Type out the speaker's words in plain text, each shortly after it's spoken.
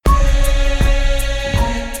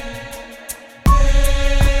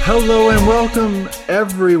Hello and welcome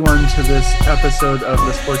everyone to this episode of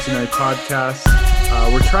the Sports Unite podcast.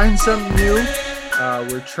 We're trying something new.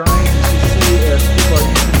 We're trying to see if people are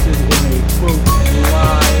interested in a quote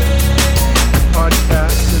live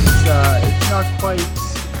podcast since it's not quite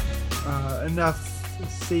enough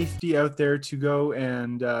safety out there to go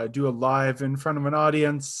and do a live in front of an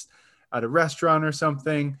audience at a restaurant or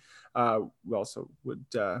something. We also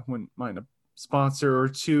wouldn't mind a sponsor or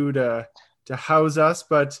two to house us,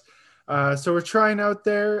 but so we're trying out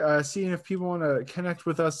there, seeing if people want to connect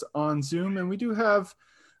with us on Zoom, and we do have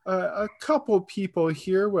a couple people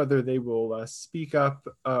here. Whether they will speak up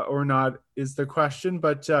or not is the question,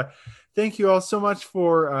 but thank you all so much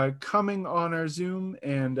for coming on our Zoom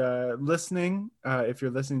and listening. If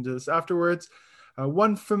you're listening to this afterwards,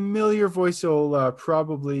 one familiar voice you'll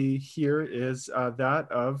probably hear is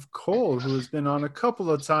that of Cole, who has been on a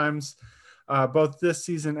couple of times both this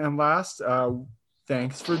season and last.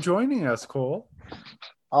 Thanks for joining us, Cole.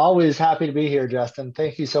 Always happy to be here, Justin.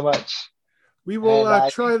 Thank you so much. We will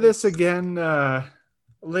try this again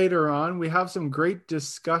later on. We have some great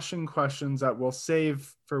discussion questions that we'll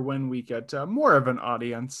save for when we get more of an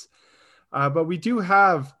audience. But we do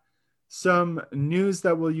have some news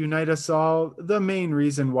that will unite us all. The main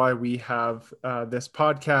reason why we have this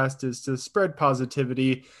podcast is to spread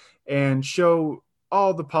positivity and show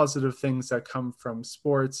all the positive things that come from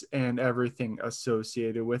sports and everything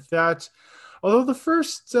associated with that. Although the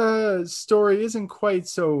first story isn't quite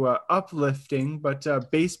so uplifting, but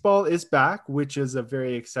baseball is back, which is a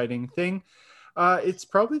very exciting thing. It's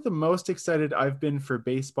probably the most excited I've been for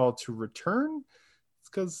baseball to return. It's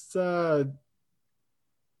because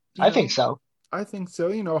I think so. I think so.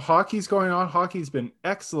 You know, hockey's going on. Hockey's been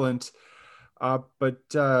excellent. But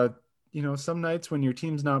some nights when your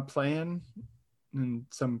team's not playing and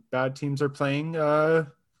some bad teams are playing, you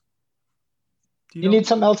need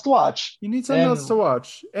something else to watch. You need something else to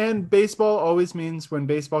watch. And baseball always means when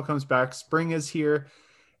baseball comes back, spring is here,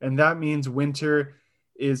 and that means winter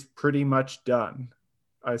is pretty much done.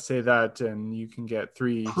 I say that, and you can get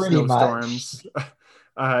 3 snowstorms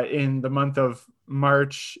in the month of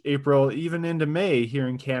March, April, even into May here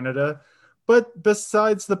in Canada. But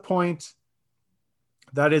besides the point,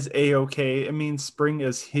 that is A-okay. It means spring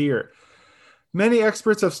is here. Many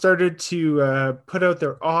experts have started to put out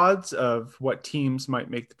their odds of what teams might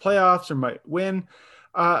make the playoffs or might win.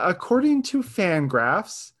 According to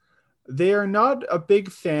Fangraphs, they are not a big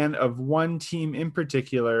fan of one team in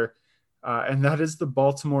particular, and that is the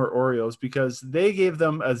Baltimore Orioles, because they gave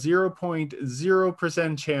them a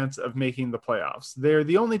 0.0% chance of making the playoffs. They're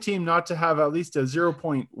the only team not to have at least a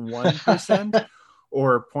 0.1%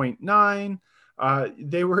 or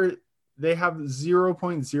 0.9%. They have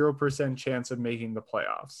 0.0% chance of making the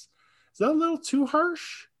playoffs. Is that a little too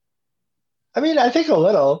harsh? I mean, I think a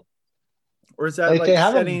little. Or is that like they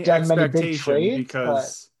haven't setting done many big expectation trades,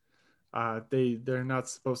 because they're not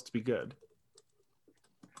supposed to be good?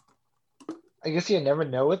 I guess you never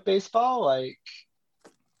know with baseball. I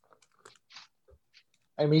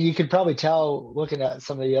mean, you could probably tell looking at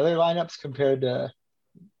some of the other lineups compared to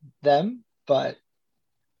them, but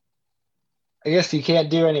I guess you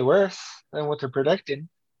can't do any worse than what they're predicting.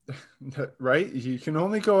 Right? You can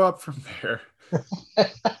only go up from there.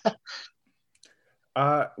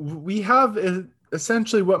 We have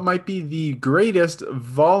essentially what might be the greatest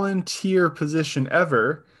volunteer position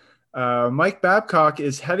ever. Mike Babcock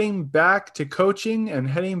is heading back to coaching and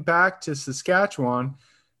heading back to Saskatchewan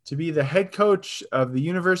to be the head coach of the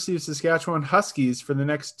University of Saskatchewan Huskies for the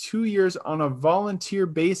next 2 years on a volunteer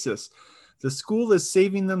basis. The school is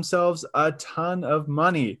saving themselves a ton of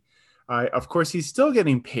money. Of course, he's still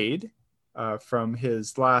getting paid from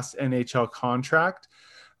his last NHL contract.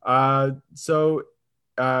 So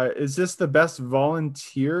is this the best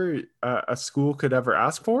volunteer a school could ever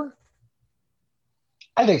ask for?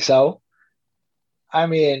 I think so. I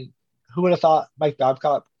mean, who would have thought Mike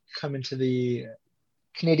Babcock come into the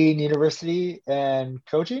Canadian University and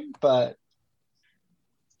coaching? But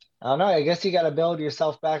I don't know. I guess you got to build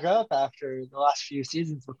yourself back up after the last few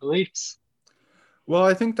seasons with the Leafs. Well,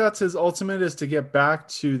 I think that's his ultimate, is to get back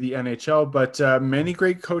to the NHL. But many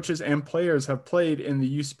great coaches and players have played in the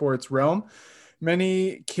U Sports realm.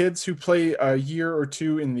 Many kids who play a year or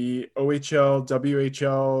two in the OHL,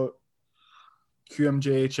 WHL,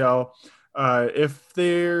 QMJHL, if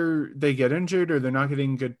they get injured or they're not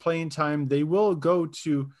getting good playing time, they will go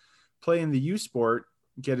to play in the U Sport,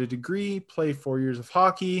 get a degree, play 4 years of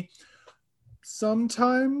hockey.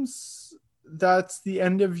 Sometimes that's the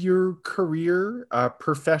end of your career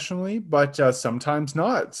professionally, but sometimes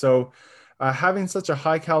not. So having such a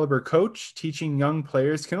high caliber coach teaching young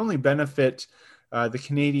players can only benefit the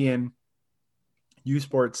Canadian U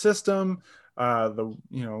Sport system, the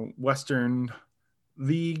Western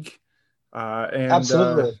League, and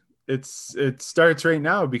Absolutely. it starts right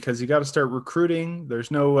now because you got to start recruiting.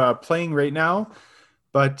 There's no playing right now,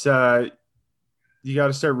 but you got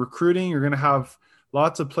to start recruiting. You're going to have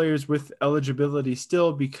lots of players with eligibility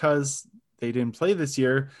still because they didn't play this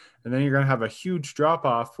year. And then you're going to have a huge drop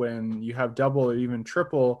off when you have double or even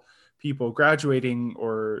triple people graduating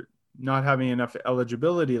or not having enough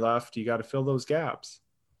eligibility left. You got to fill those gaps.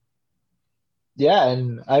 Yeah,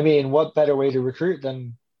 and I mean, what better way to recruit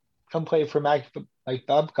than come play for Mike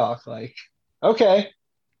Babcock? Like, okay,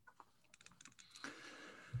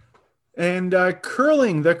 And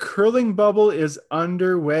curling, the curling bubble is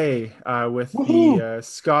underway with the woohoo!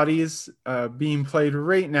 Scotties being played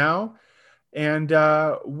right now. And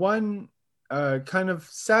one kind of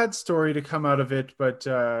sad story to come out of it, but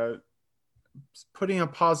putting a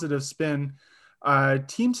positive spin,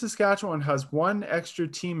 Team Saskatchewan has one extra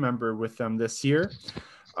team member with them this year.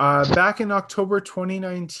 Back in October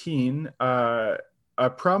 2019, a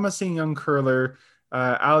promising young curler,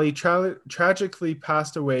 Ali, tragically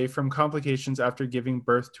passed away from complications after giving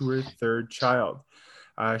birth to her third child.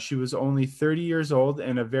 She was only 30 years old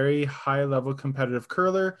and a very high-level competitive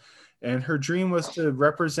curler, and her dream was to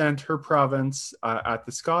represent her province at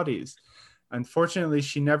the Scotties. Unfortunately,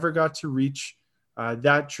 she never got to reach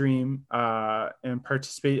that dream and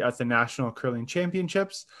participate at the National Curling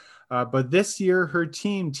Championships. But this year, her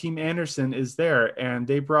team, Team Anderson, is there, and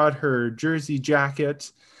they brought her jersey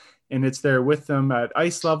jacket, and it's there with them at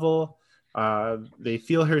ice level. They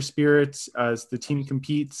feel her spirits as the team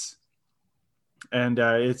competes, and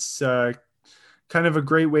it's kind of a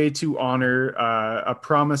great way to honor a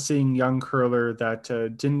promising young curler that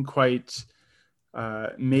didn't quite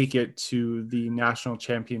make it to the national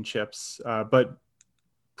championships, but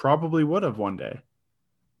probably would have one day.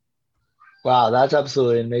 Wow, that's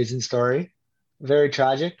absolutely an amazing story. Very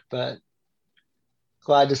tragic, but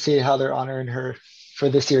glad to see how they're honoring her for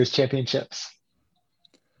this year's championships.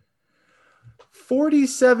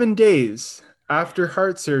 47 days after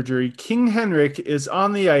heart surgery, King Henrik is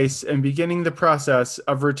on the ice and beginning the process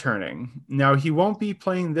of returning. Now, he won't be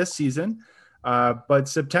playing this season, but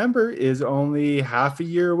September is only half a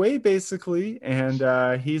year away, basically,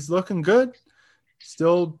 and he's looking good.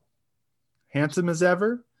 Still handsome as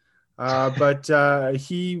ever. But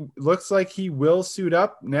he looks like he will suit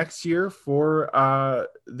up next year for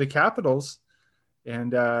the Capitals,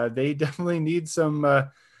 and they definitely need some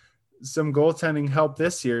goaltending help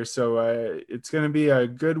this year. So it's going to be a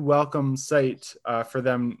good welcome sight for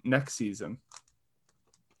them next season.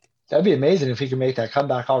 That'd be amazing if he could make that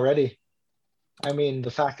comeback already. I mean, the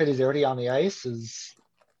fact that he's already on the ice is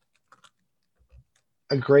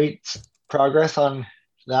a great progress on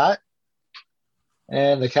that.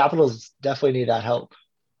 And the Capitals definitely need that help.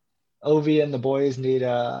 Ovi and the boys need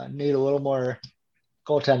a little more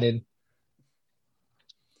goaltending.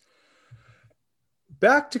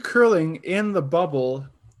 Back to curling in the bubble,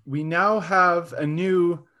 we now have a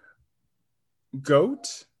new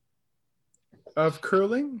GOAT of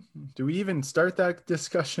curling. Do we even start that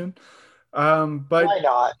discussion? But why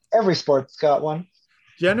not? Every sport's got one.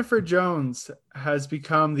 Jennifer Jones has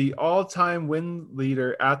become the all-time win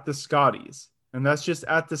leader at the Scotties, and that's just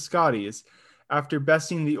at the Scotties, after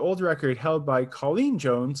besting the old record held by Colleen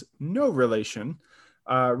Jones, no relation.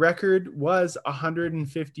 Record was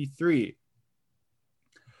 153.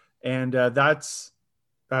 And that's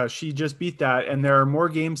she just beat that, and there are more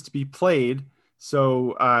games to be played,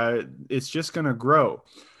 so it's just going to grow.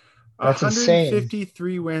 That's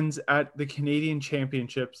 153 insane. wins at the Canadian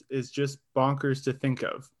Championships is just bonkers to think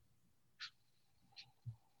of.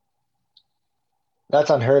 That's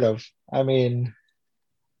unheard of. I mean,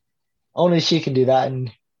 only she can do that,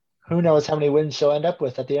 and who knows how many wins she'll end up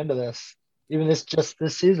with at the end of this, even this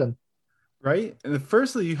season. Right? And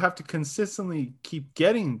firstly, you have to consistently keep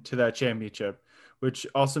getting to that championship, which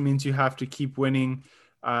also means you have to keep winning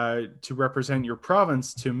to represent your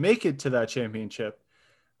province to make it to that championship.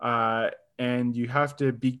 And you have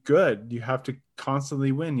to be good. You have to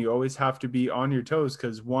constantly win. You always have to be on your toes,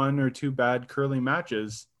 because one or two bad curling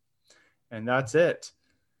matches, and that's it.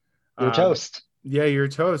 You're toast. Yeah, you're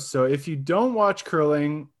toast. So if you don't watch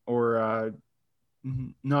curling, or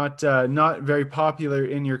not very popular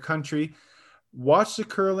in your country, watch the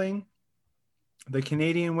curling. The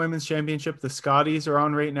Canadian Women's Championship, the Scotties, are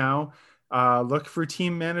on right now. Look for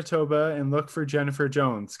Team Manitoba and look for Jennifer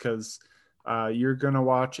Jones, because you're going to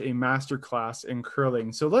watch a masterclass in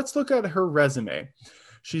curling. So let's look at her resume.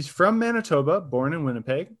 She's from Manitoba, born in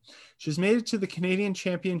Winnipeg. She's made it to the Canadian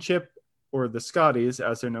Championship or the Scotties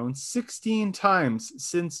as they're known, 16 times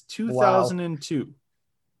since Wow. 2002.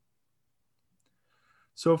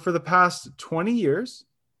 So for the past 20 years,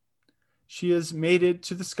 she has made it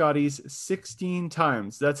to the Scotties 16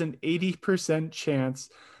 times. That's an 80% chance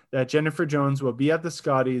that Jennifer Jones will be at the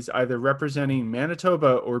Scotties either representing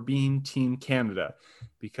Manitoba or being Team Canada.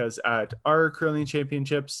 Because at our curling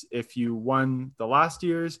championships, if you won the last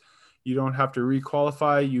year's, you don't have to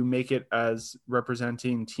requalify. You make it as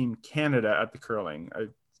representing Team Canada at the curling.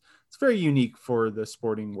 It's very unique for the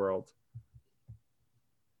sporting world.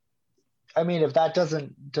 I mean, if that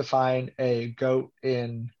doesn't define a GOAT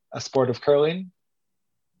in a sport of curling,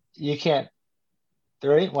 you can't.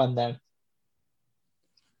 There ain't one then.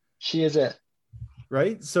 She is it.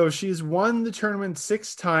 Right? So she's won the tournament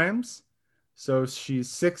 6 times. So she's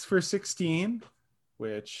 6 for 16,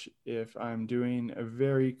 which if I'm doing a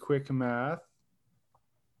very quick math,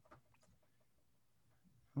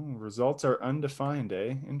 results are undefined,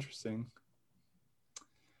 eh? Interesting.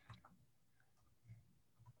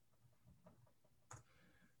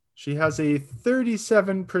 She has a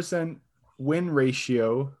 37% win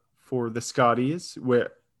ratio for the Scotties,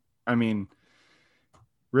 where, I mean,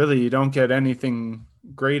 really, you don't get anything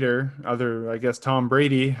greater. I guess Tom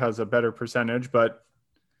Brady has a better percentage, but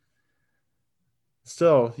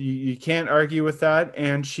still, you can't argue with that.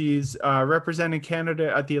 And she's represented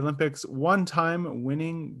Canada at the Olympics one time,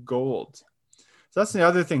 winning gold. So that's the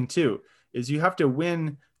other thing too, is you have to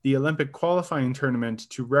win the Olympic qualifying tournament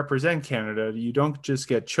to represent Canada. You don't just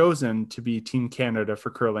get chosen to be Team Canada for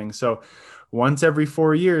curling. So once every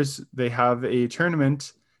 4 years, they have a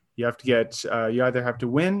tournament. You have to get, you either have to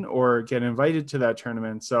win or get invited to that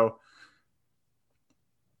tournament. So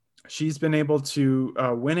she's been able to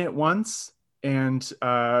win it once. And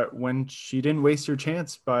when she didn't waste her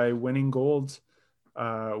chance by winning gold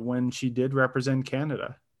when she did represent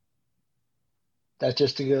Canada. That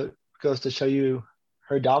just goes to show you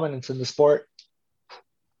her dominance in the sport.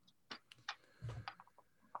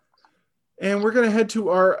 And we're going to head to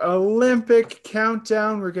our Olympic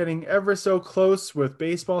countdown. We're getting ever so close with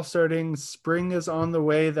baseball starting. Spring is on the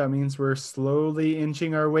way. That means we're slowly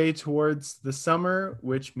inching our way towards the summer,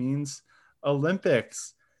 which means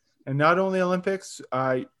Olympics. And not only Olympics,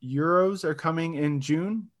 Euros are coming in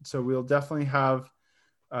June. So we'll definitely have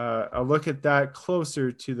a look at that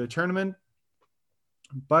closer to the tournament.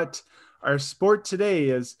 But our sport today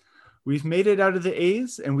is we've made it out of the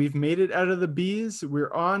A's and we've made it out of the B's.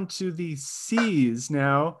 We're on to the C's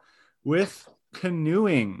now with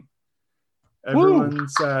canoeing.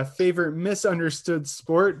 Everyone's favorite misunderstood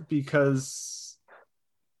sport, because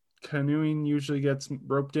canoeing usually gets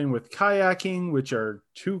roped in with kayaking, which are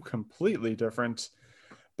two completely different.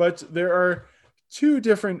 But there are two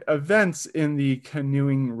different events in the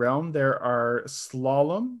canoeing realm. There are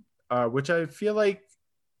slalom, which I feel like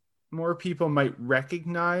more people might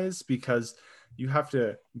recognize because you have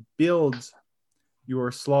to build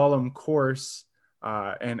your slalom course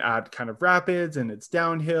and add kind of rapids, and it's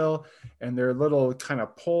downhill, and there are little kind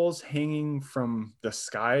of poles hanging from the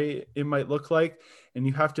sky, it might look like, and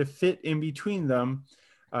you have to fit in between them.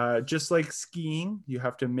 Just like skiing, you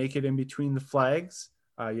have to make it in between the flags.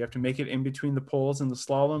 You have to make it in between the poles and the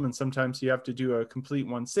slalom, and sometimes you have to do a complete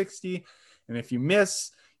 160, and if you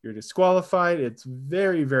miss, you're disqualified. It's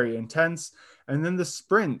very, very intense. And then the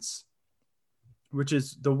sprints, which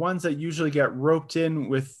is the ones that usually get roped in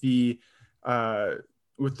with the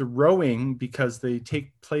rowing because they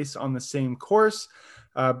take place on the same course.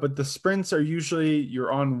 But the sprints are usually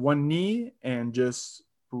you're on one knee and just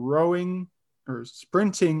rowing or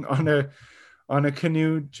sprinting on a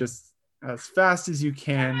canoe just as fast as you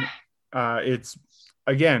can. It's,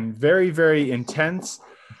 again, very, very intense.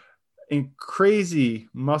 And crazy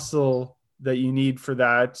muscle that you need for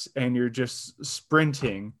that, and you're just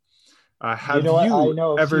sprinting. Have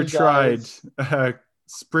you ever tried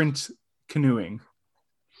sprint canoeing?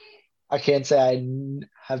 I can't say I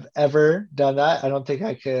have ever done that. I don't think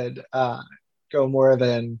I could go more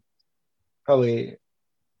than probably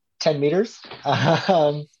 10 meters.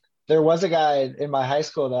 There was a guy in my high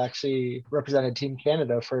school that actually represented Team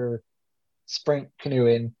Canada for sprint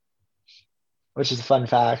canoeing, which is a fun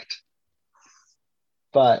fact.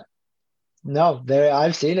 But no,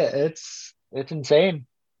 I've seen it. It's insane.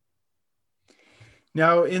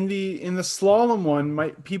 Now, in the slalom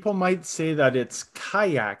one, people might say that it's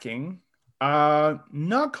kayaking.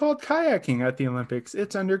 Not called kayaking at the Olympics.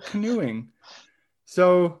 It's under canoeing.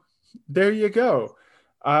 So there you go.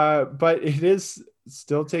 But it is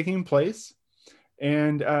still taking place.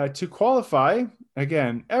 And to qualify,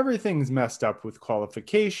 again, everything's messed up with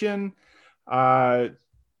qualification.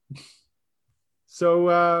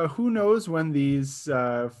 So who knows when these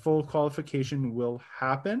full qualification will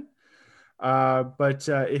happen? But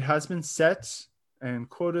it has been set, and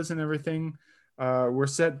quotas and everything were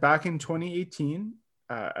set back in 2018,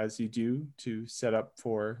 as you do to set up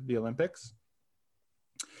for the Olympics.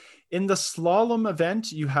 In the slalom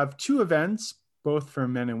event, you have two events, both for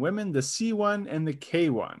men and women, the C1 and the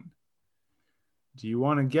K1. Do you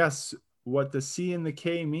want to guess what the C and the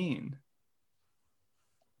K mean?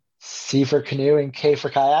 C for canoe and K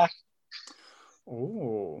for kayak.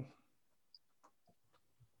 Oh.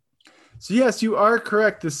 So yes, you are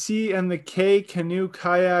correct. The C and the K, canoe,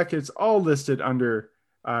 kayak, it's all listed under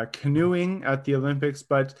canoeing at the Olympics,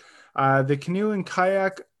 but the canoe and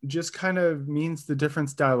kayak just kind of means the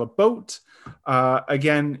different style of boat.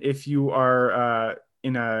 Again, if you are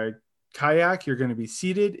in a kayak, you're going to be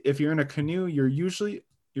seated. If you're in a canoe,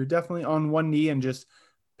 you're definitely on one knee and just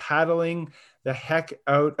paddling the heck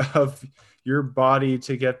out of your body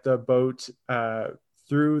to get the boat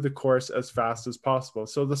through the course as fast as possible.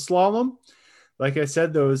 So the slalom, like I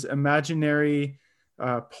said, those imaginary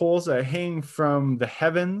poles that hang from the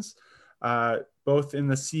heavens, both in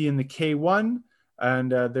the C and the K1,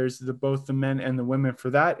 and there's both the men and the women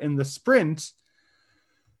for that. In the sprint,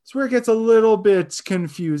 it's where it gets a little bit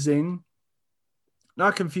confusing.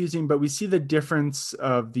 Not confusing, but we see the difference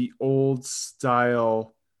of the old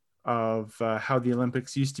style of how the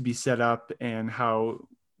Olympics used to be set up and how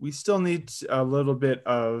we still need a little bit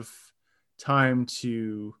of time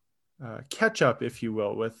to catch up, if you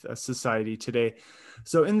will, with society today.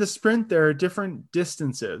 So in the sprint, there are different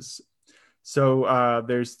distances. So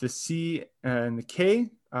there's the C and the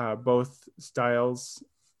K, both styles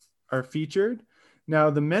are featured.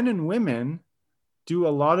 Now, the men and women do a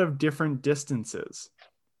lot of different distances.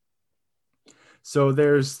 So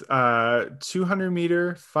there's 200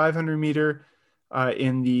 meter, 500 meter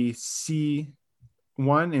in the C1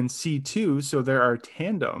 and C2. So there are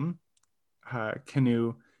tandem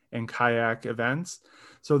canoe and kayak events.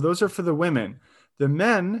 So those are for the women. The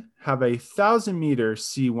men have a 1,000 meter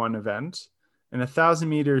C1 event and a 1,000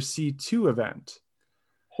 meter C2 event.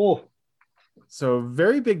 Oh. So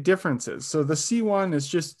very big differences. So the C1 is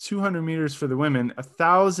just 200 meters for the women,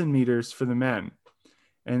 1,000 meters for the men.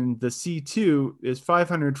 And the C2 is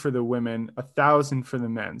 500 for the women, 1,000 for the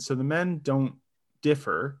men. So the men don't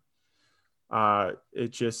differ.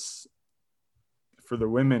 It just, for the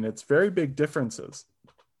women, it's very big differences.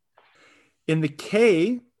 In the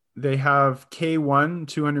K, they have K1,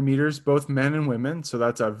 200 meters, both men and women. So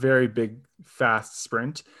that's a very big, fast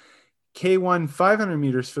sprint. K1, 500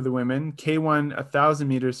 meters for the women. K1, 1,000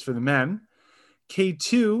 meters for the men.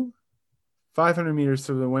 K2, 500 meters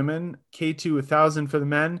for the women, K2, 1,000 for the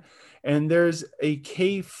men. And there's a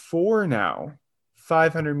K4 now,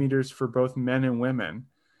 500 meters for both men and women.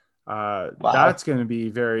 Wow. That's going to be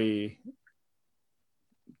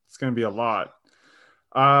it's going to be a lot.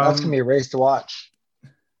 That's going to be a race to watch.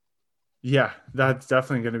 Yeah, that's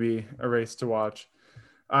definitely going to be a race to watch.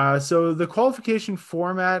 So the qualification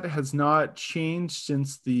format has not changed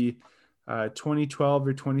since the 2012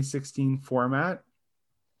 or 2016 format.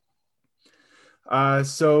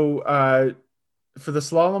 So for the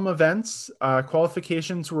slalom events,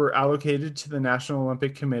 qualifications were allocated to the National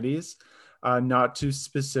Olympic Committees, not to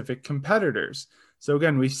specific competitors. So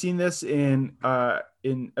again, we've seen this in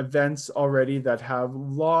events already that have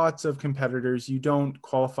lots of competitors. You don't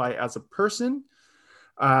qualify as a person.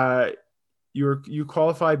 You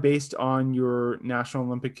qualify based on your National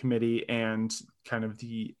Olympic Committee and kind of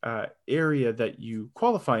the area that you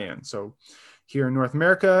qualify in. So here in North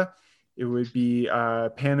America, it would be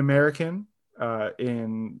Pan American.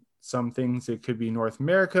 In some things, it could be North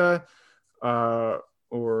America,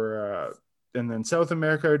 and then South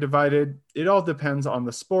America are divided. It all depends on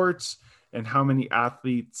the sports and how many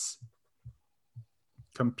athletes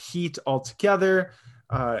compete all together.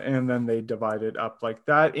 And then they divide it up like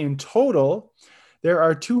that. In total, there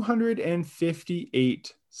are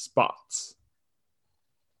 258 spots.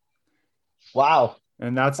 Wow.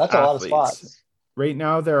 And that's athletes. A lot of spots. Right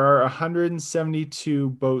now, there are 172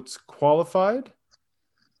 boats qualified.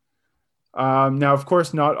 Now, of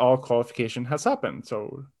course, not all qualification has happened.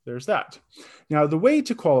 So there's that. Now, the way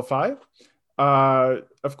to qualify,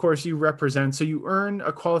 of course, you represent. So you earn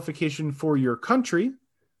a qualification for your country,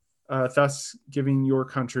 thus giving your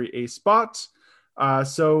country a spot.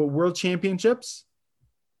 So World Championships,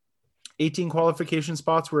 18 qualification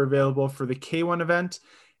spots were available for the K1 event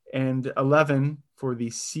and 11 for the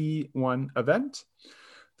C1 event.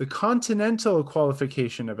 The continental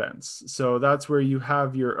qualification events. So that's where you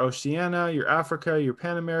have your Oceania, your Africa, your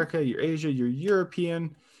Pan America, your Asia, your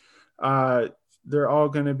European. they're all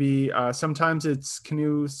going to be, sometimes it's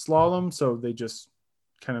canoe slalom, so they just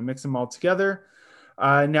kind of mix them all together.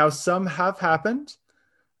 Now, some have happened.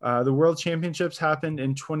 The World Championships happened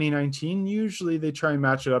in 2019. Usually they try and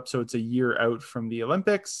match it up so it's a year out from the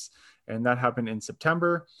Olympics, and that happened in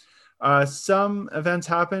September. Some events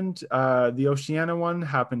happened. The Oceania one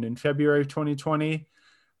happened in February of 2020,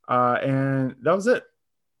 and that was it.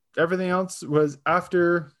 Everything else was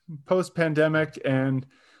after post-pandemic and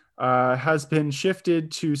has been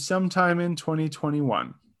shifted to sometime in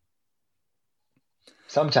 2021.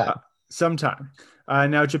 Sometime.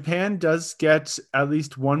 Now, Japan does get at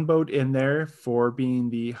least one boat in there for being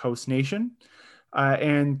the host nation.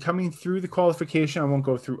 And coming through the qualification, I won't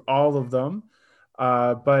go through all of them,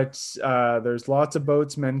 but there's lots of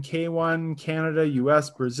boats: men K1, Canada, US,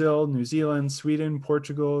 Brazil, New Zealand, Sweden,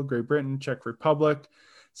 Portugal, Great Britain, Czech Republic,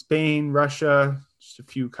 Spain, Russia, just a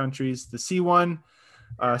few countries. The C1,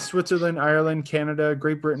 Switzerland, Ireland, Canada,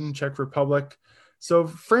 Great Britain, Czech Republic. So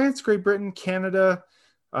France, Great Britain, Canada,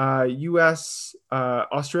 US,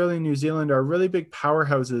 Australia, New Zealand are really big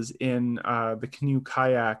powerhouses in the canoe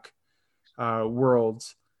kayak world.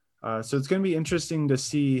 So it's going to be interesting to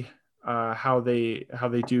see how they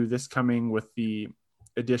do this coming with the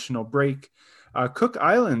additional break. Cook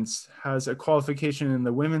Islands has a qualification in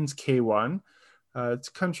the women's K1. It's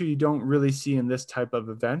a country you don't really see in this type of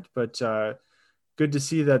event, but good to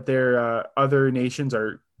see that their other nations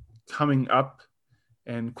are coming up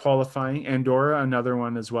and qualifying. Andorra, another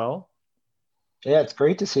one as well. Yeah, it's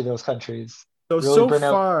great to see those countries. So really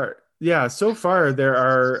so far there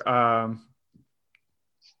are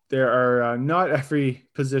not every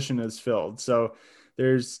position is filled. So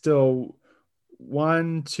there's still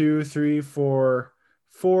 4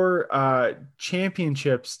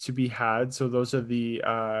 championships to be had. So those are the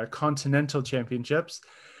continental championships.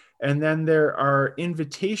 And then there are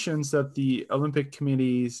invitations that the Olympic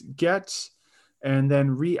committees get, and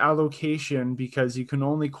then reallocation, because you can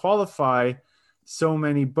only qualify so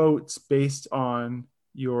many boats based on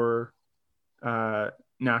your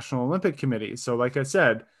National Olympic Committee. So like I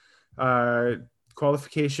said,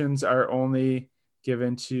 qualifications are only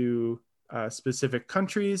given to specific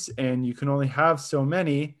countries, and you can only have so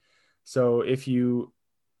many. So if you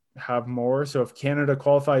have more, so if Canada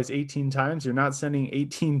qualifies 18 times, you're not sending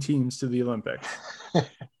 18 teams to the Olympics.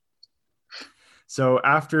 So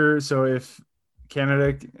if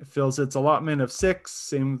Canada fills its allotment of 6,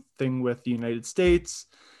 same thing with the United States,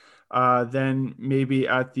 then maybe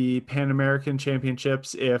at the Pan American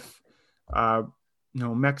Championships, if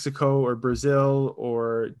Mexico or Brazil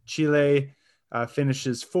or Chile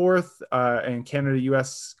finishes 4th, and Canada,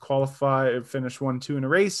 US finish 1, 2 in a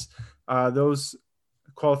race, those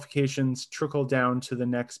qualifications trickle down to the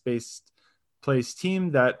next base place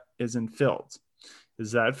team that isn't filled.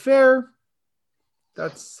 Is that fair?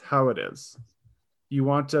 That's how it is. You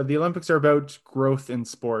want the Olympics are about growth in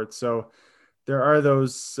sport. So there are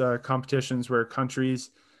those competitions where countries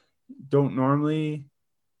don't normally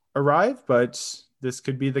arrive, but this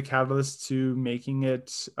could be the catalyst to making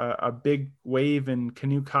it a big wave in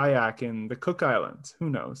canoe kayak in the Cook Islands. Who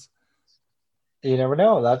knows? You never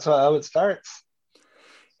know. That's how it starts.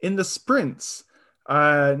 In the sprints,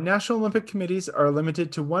 National Olympic committees are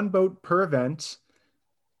limited to 1 boat per event,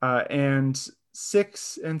 and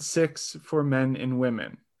 6 and 6 for men and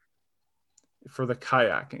women for the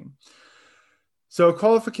kayaking. So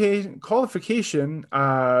qualification,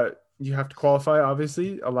 you have to qualify,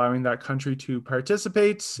 obviously, allowing that country to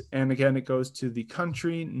participate. And again, it goes to the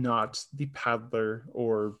country, not the paddler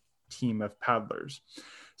or team of paddlers.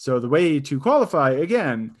 So the way to qualify,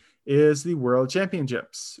 again, is the World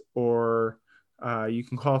Championships, or you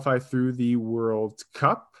can qualify through the World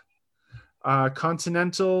Cup.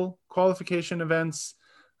 Continental qualification events,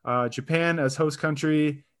 Japan as host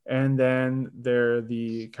country, and then they're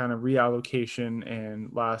the kind of reallocation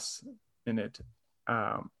and last minute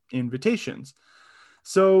invitations.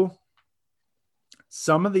 So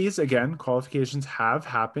some of these, again, qualifications have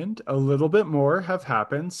happened. A little bit more have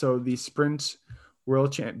happened. So the Sprint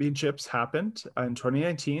World Championships happened in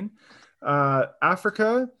 2019.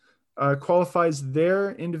 Africa qualifies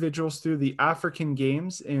their individuals through the African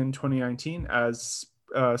Games in 2019, as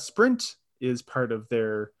sprint is part of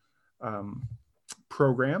their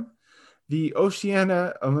program. The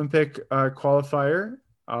Oceania Olympic qualifier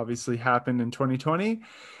obviously happened in 2020.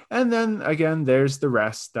 And then again, there's the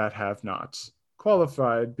rest that have not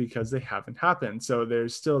qualified because they haven't happened. So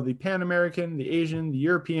there's still the Pan American, the Asian, the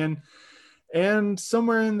European, and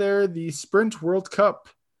somewhere in there, the Sprint World Cup.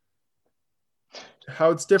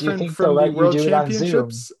 How it's Do you different think they'll from the let you World do it on Zoom?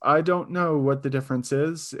 Championships, I don't know what the difference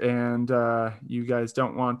is. And you guys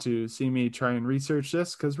don't want to see me try and research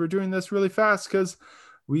this because we're doing this really fast because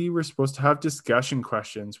we were supposed to have discussion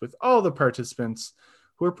questions with all the participants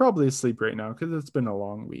who are probably asleep right now because it's been a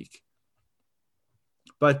long week.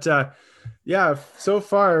 But yeah, so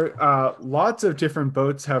far, lots of different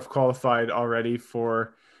boats have qualified already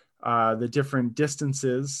for the different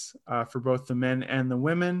distances for both the men and the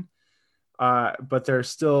women. But there's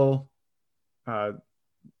still uh,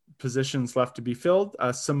 positions left to be filled.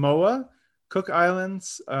 Samoa, Cook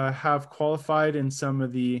Islands have qualified in some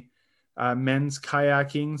of the men's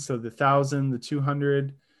kayaking. So the 1,000, the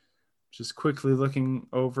 200, just quickly looking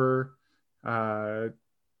over.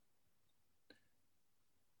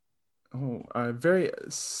 Very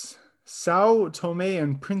Sao Tome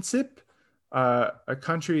and Principe, a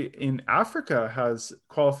country in Africa, has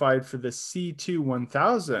qualified for the C2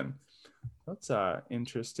 1000. That's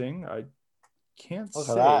interesting. I can't Look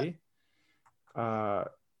at that. say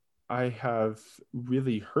I have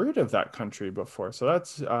really heard of that country before. So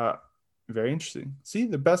that's very interesting. See,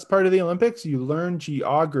 the best part of the Olympics, you learn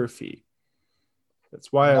geography.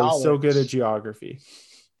 That's why I was so good at Knowledge. geography.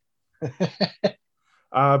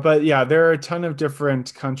 But yeah, there are a ton of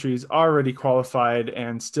different countries already qualified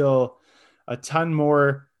and still a ton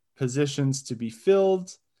more positions to be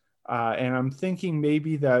filled. And I'm thinking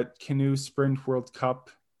maybe that Canoe Sprint World Cup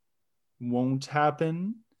won't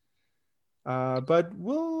happen, but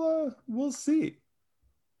we'll see.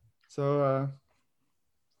 So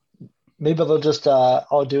Maybe they'll just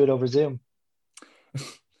all do it over Zoom.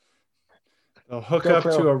 they'll hook Go up to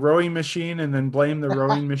pro. a rowing machine and then blame the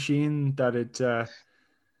rowing machine that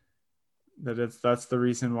that's the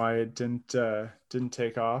reason why it didn't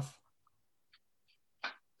take off.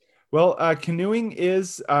 Well, canoeing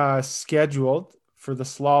is scheduled for the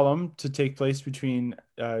slalom to take place between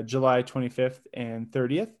July 25th and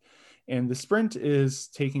 30th. And the sprint is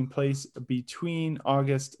taking place between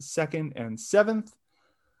August 2nd and 7th.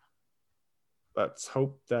 Let's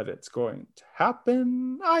hope that it's going to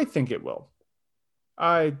happen. I think it will.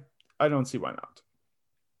 I don't see why not.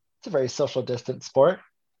 It's a very social distance sport.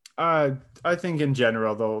 I think in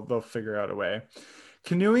general they'll figure out a way.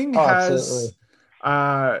 Canoeing Oh, has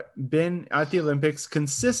absolutely. been at the Olympics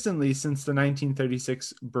consistently since the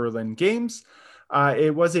 1936 Berlin Games.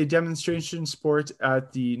 It was a demonstration sport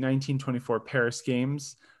at the 1924 Paris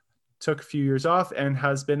Games, took a few years off, and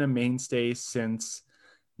has been a mainstay since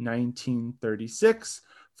 1936.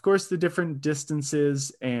 Of course, the different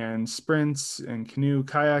distances and sprints and canoe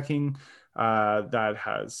kayaking, that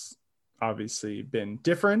has obviously been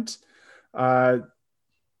different.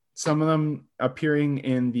 Some of them appearing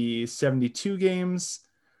in the 72 games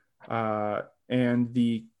and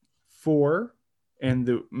the 4,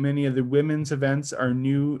 and many of the women's events are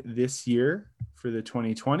new this year for the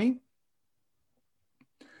 2020.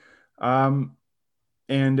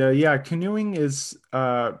 Yeah, canoeing is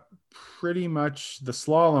pretty much, the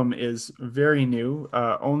slalom is very new,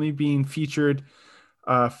 only being featured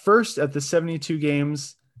first at the 72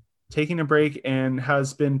 games, taking a break, and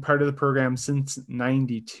has been part of the program since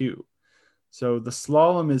 92. So the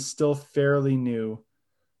slalom is still fairly new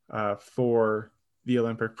for the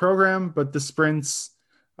Olympic program, but the sprints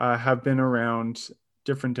have been around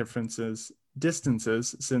different distances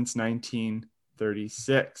since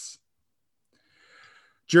 1936.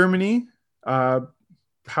 Germany,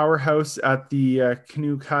 powerhouse at the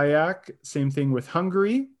canoe kayak, same thing with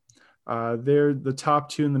Hungary. They're the top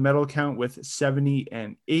two in the medal count with 70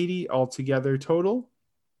 and 80 altogether total.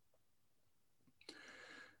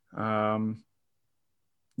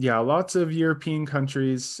 Yeah, lots of European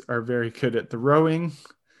countries are very good at the rowing.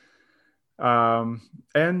 And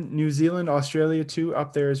New Zealand, Australia too,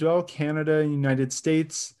 up there as well. Canada, United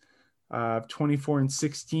States, 24 and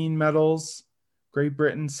 16 medals. Great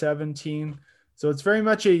Britain, 17. So it's very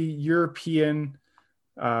much a European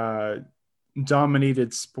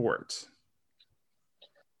dominated sport.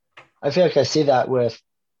 I feel like I see that with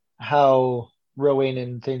how rowing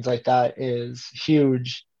and things like that is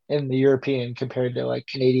huge in the European compared to like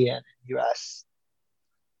Canadian and US.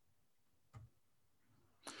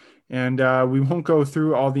 And we won't go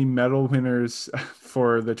through all the medal winners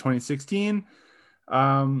for the 2016.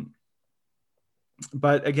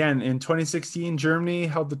 But again, in 2016, Germany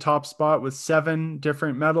held the top spot with 7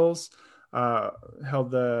 different medals,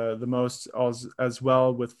 held the most as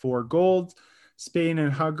well with 4 gold. Spain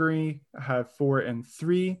and Hungary had 4 and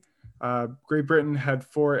 3. Great Britain had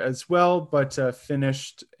 4 as well, but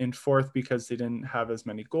finished in 4th because they didn't have as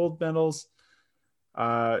many gold medals.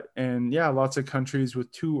 And yeah, lots of countries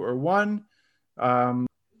with 2 or 1.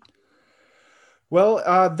 Well,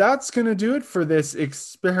 that's going to do it for this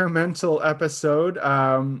experimental episode.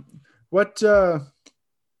 What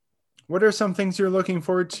are some things you're looking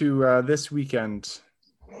forward to this weekend?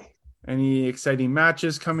 Any exciting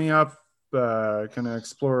matches coming up? Gonna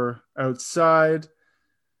explore outside.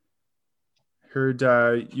 Heard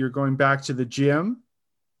you're going back to the gym.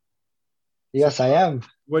 Yes, I am.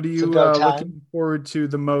 What are It's you about time. looking forward to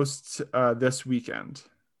the most this weekend?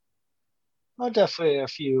 Well, definitely a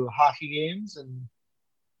few hockey games and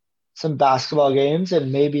some basketball games,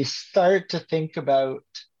 and maybe start to think about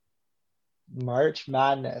March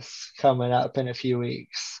Madness coming up in a few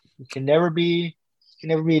weeks. It can never be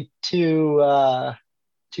too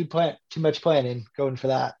much planning going for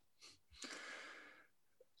that.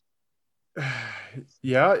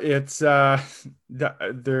 Yeah, it's the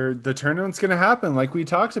tournament's gonna happen like we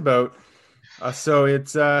talked about. So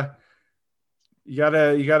it's you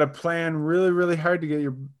gotta plan really, really hard to get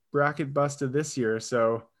your bracket busted this year.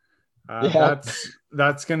 So Yeah,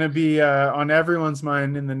 that's gonna be on everyone's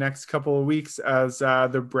mind in the next couple of weeks as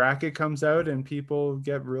the bracket comes out and people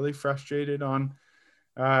get really frustrated on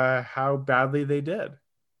how badly they did.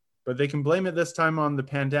 But they can blame it this time on the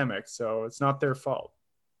pandemic, so it's not their fault.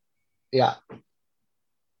 yeah,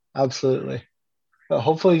 absolutely. But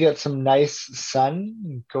hopefully get some nice sun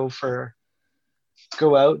and go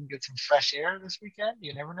out and get some fresh air this weekend.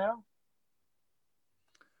 You never know.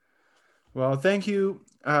 Well, thank you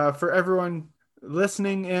for everyone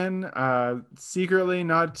listening in secretly,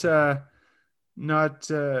 not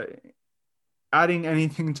adding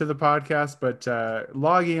anything to the podcast, but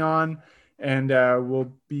logging on. And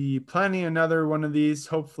we'll be planning another one of these.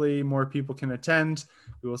 Hopefully, more people can attend.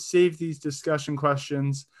 We will save these discussion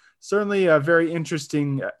questions. Certainly a very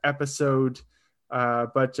interesting episode.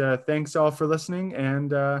 But thanks all for listening. And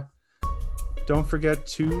don't forget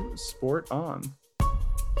to sport on.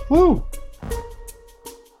 Woo!